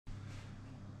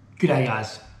G'day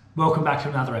guys, welcome back to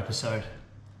another episode.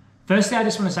 Firstly, I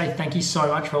just want to say thank you so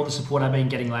much for all the support I've been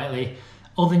getting lately.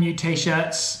 All the new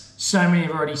t-shirts, so many have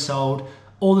already sold,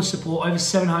 all the support, over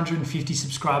 750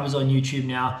 subscribers on YouTube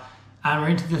now, and we're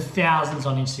into the thousands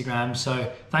on Instagram,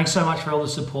 so thanks so much for all the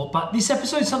support. But this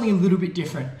episode is something a little bit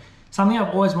different, something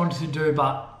I've always wanted to do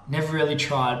but never really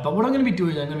tried. But what I'm going to be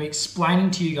doing is I'm going to be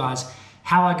explaining to you guys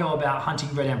how I go about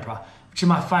hunting red emperor, which are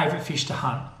my favourite fish to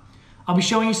hunt. I'll be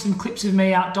showing you some clips of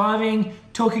me out diving,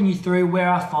 talking you through where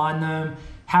I find them,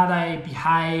 how they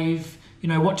behave,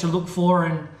 what to look for,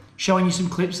 and showing you some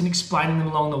clips and explaining them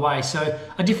along the way. So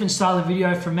a different style of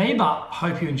video from me, but I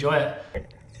hope you enjoy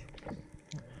it.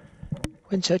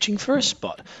 When searching for a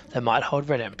spot that might hold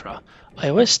red emperor, I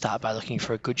always start by looking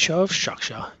for a good show of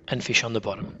structure and fish on the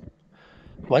bottom.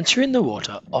 Once you're in the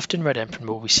water, often red emperor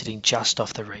will be sitting just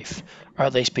off the reef, or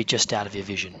at least be just out of your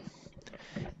vision.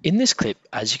 In this clip,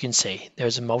 as you can see, there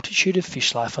is a multitude of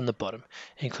fish life on the bottom,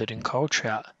 including coral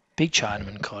trout, big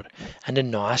Chinaman cod, and a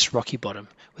nice rocky bottom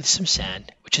with some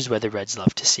sand, which is where the reds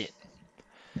love to sit.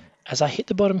 As I hit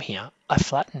the bottom here, I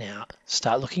flatten out,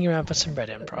 start looking around for some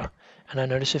red emperor, and I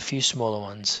notice a few smaller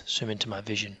ones swim into my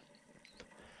vision.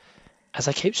 As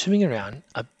I keep swimming around,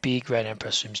 a big red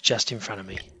emperor swims just in front of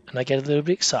me, and I get a little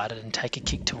bit excited and take a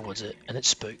kick towards it, and it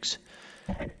spooks.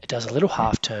 It does a little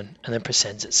half turn and then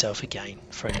presents itself again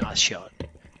for a nice shot.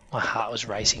 My heart was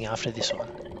racing after this one.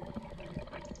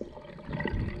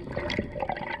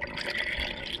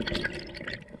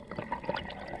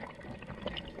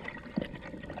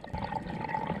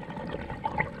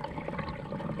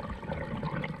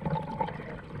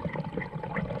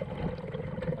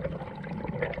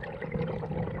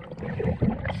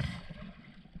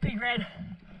 Big red.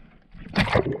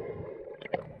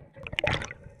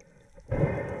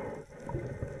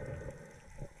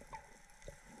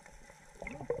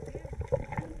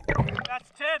 That's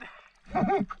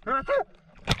 10.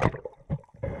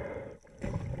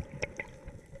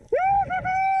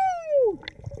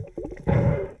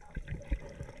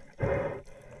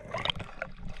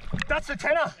 That's a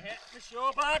tenner. Yeah, for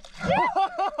sure,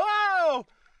 bud.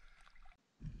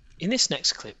 In this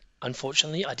next clip,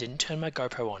 unfortunately I didn't turn my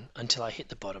GoPro on until I hit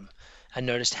the bottom and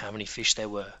noticed how many fish there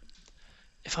were.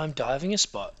 If I'm diving a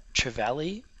spot,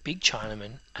 trevally, big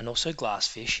Chinaman, and also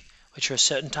glassfish, which are a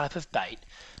certain type of bait,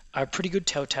 are a pretty good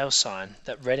telltale sign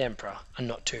that red emperor are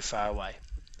not too far away.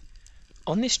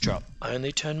 On this drop, I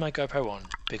only turned my GoPro on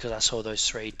because I saw those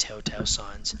 3 telltale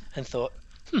signs and thought,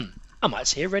 I might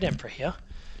see a red emperor here.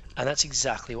 And that's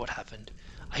exactly what happened.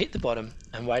 I hit the bottom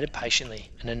and waited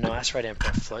patiently, and a nice red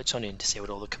emperor floats on in to see what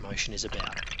all the commotion is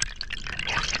about.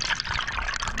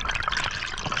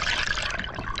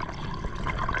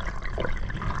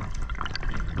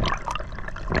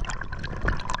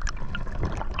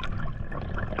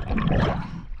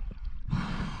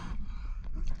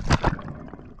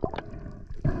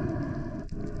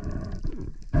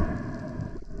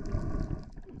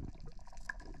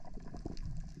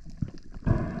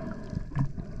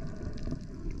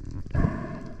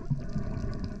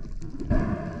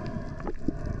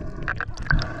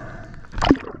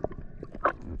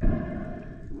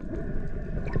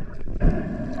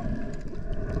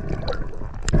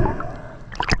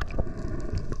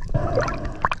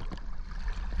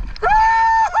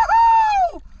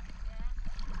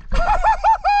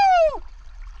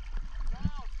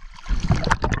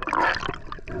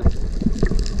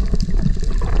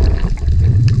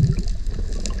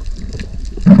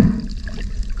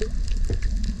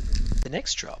 The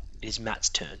next drop, it is Matt's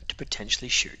turn to potentially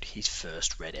shoot his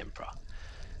first red emperor.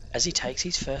 As he takes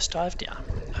his first dive down,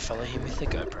 I follow him with the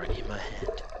GoPro in my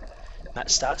hand.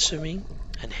 Matt starts swimming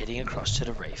and heading across to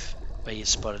the reef, where he has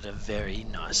spotted a very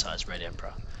nice sized red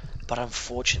emperor, but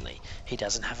unfortunately he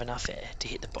doesn't have enough air to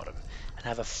hit the bottom and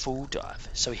have a full dive,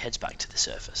 so he heads back to the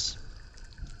surface.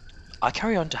 I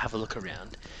carry on to have a look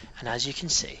around, and as you can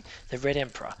see, the red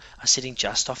emperor are sitting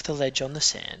just off the ledge on the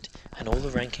sand, and all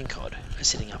the ranking cod are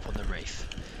sitting up on the reef.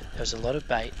 There was a lot of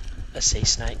bait, a sea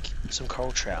snake, some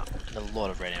coral trout, and a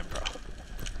lot of red emperor.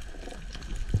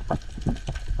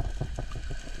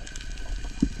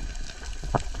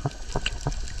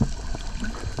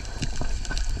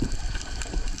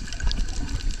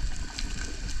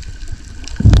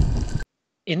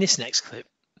 In this next clip,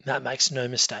 Matt makes no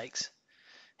mistakes.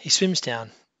 He swims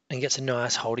down and gets a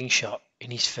nice holding shot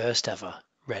in his first ever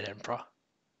red emperor.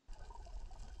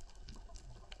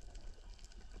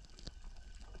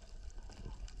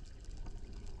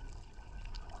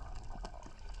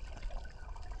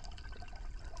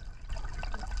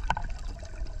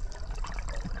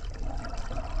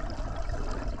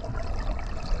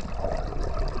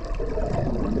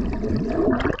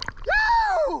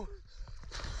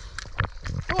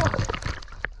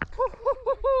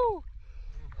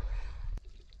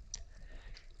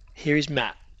 Here is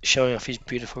Matt showing off his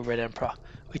beautiful red emperor,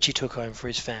 which he took home for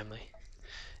his family.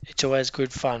 It's always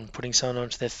good fun putting someone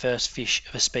onto their first fish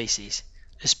of a species,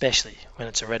 especially when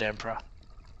it's a red emperor.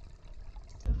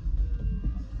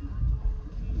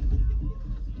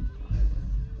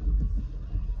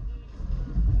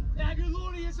 Yeah, good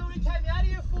lord, that's what we came out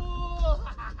here for!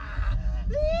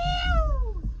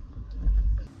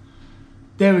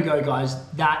 There we go, guys.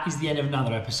 That is the end of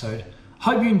another episode.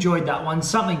 Hope you enjoyed that one.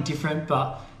 Something different,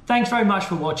 but thanks very much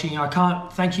for watching. I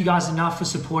can't thank you guys enough for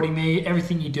supporting me,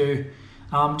 everything you do.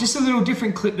 Just a little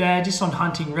different clip there, just on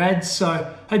hunting reds.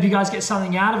 So hope you guys get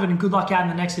something out of it, and good luck out in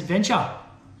the next adventure.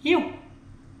 You.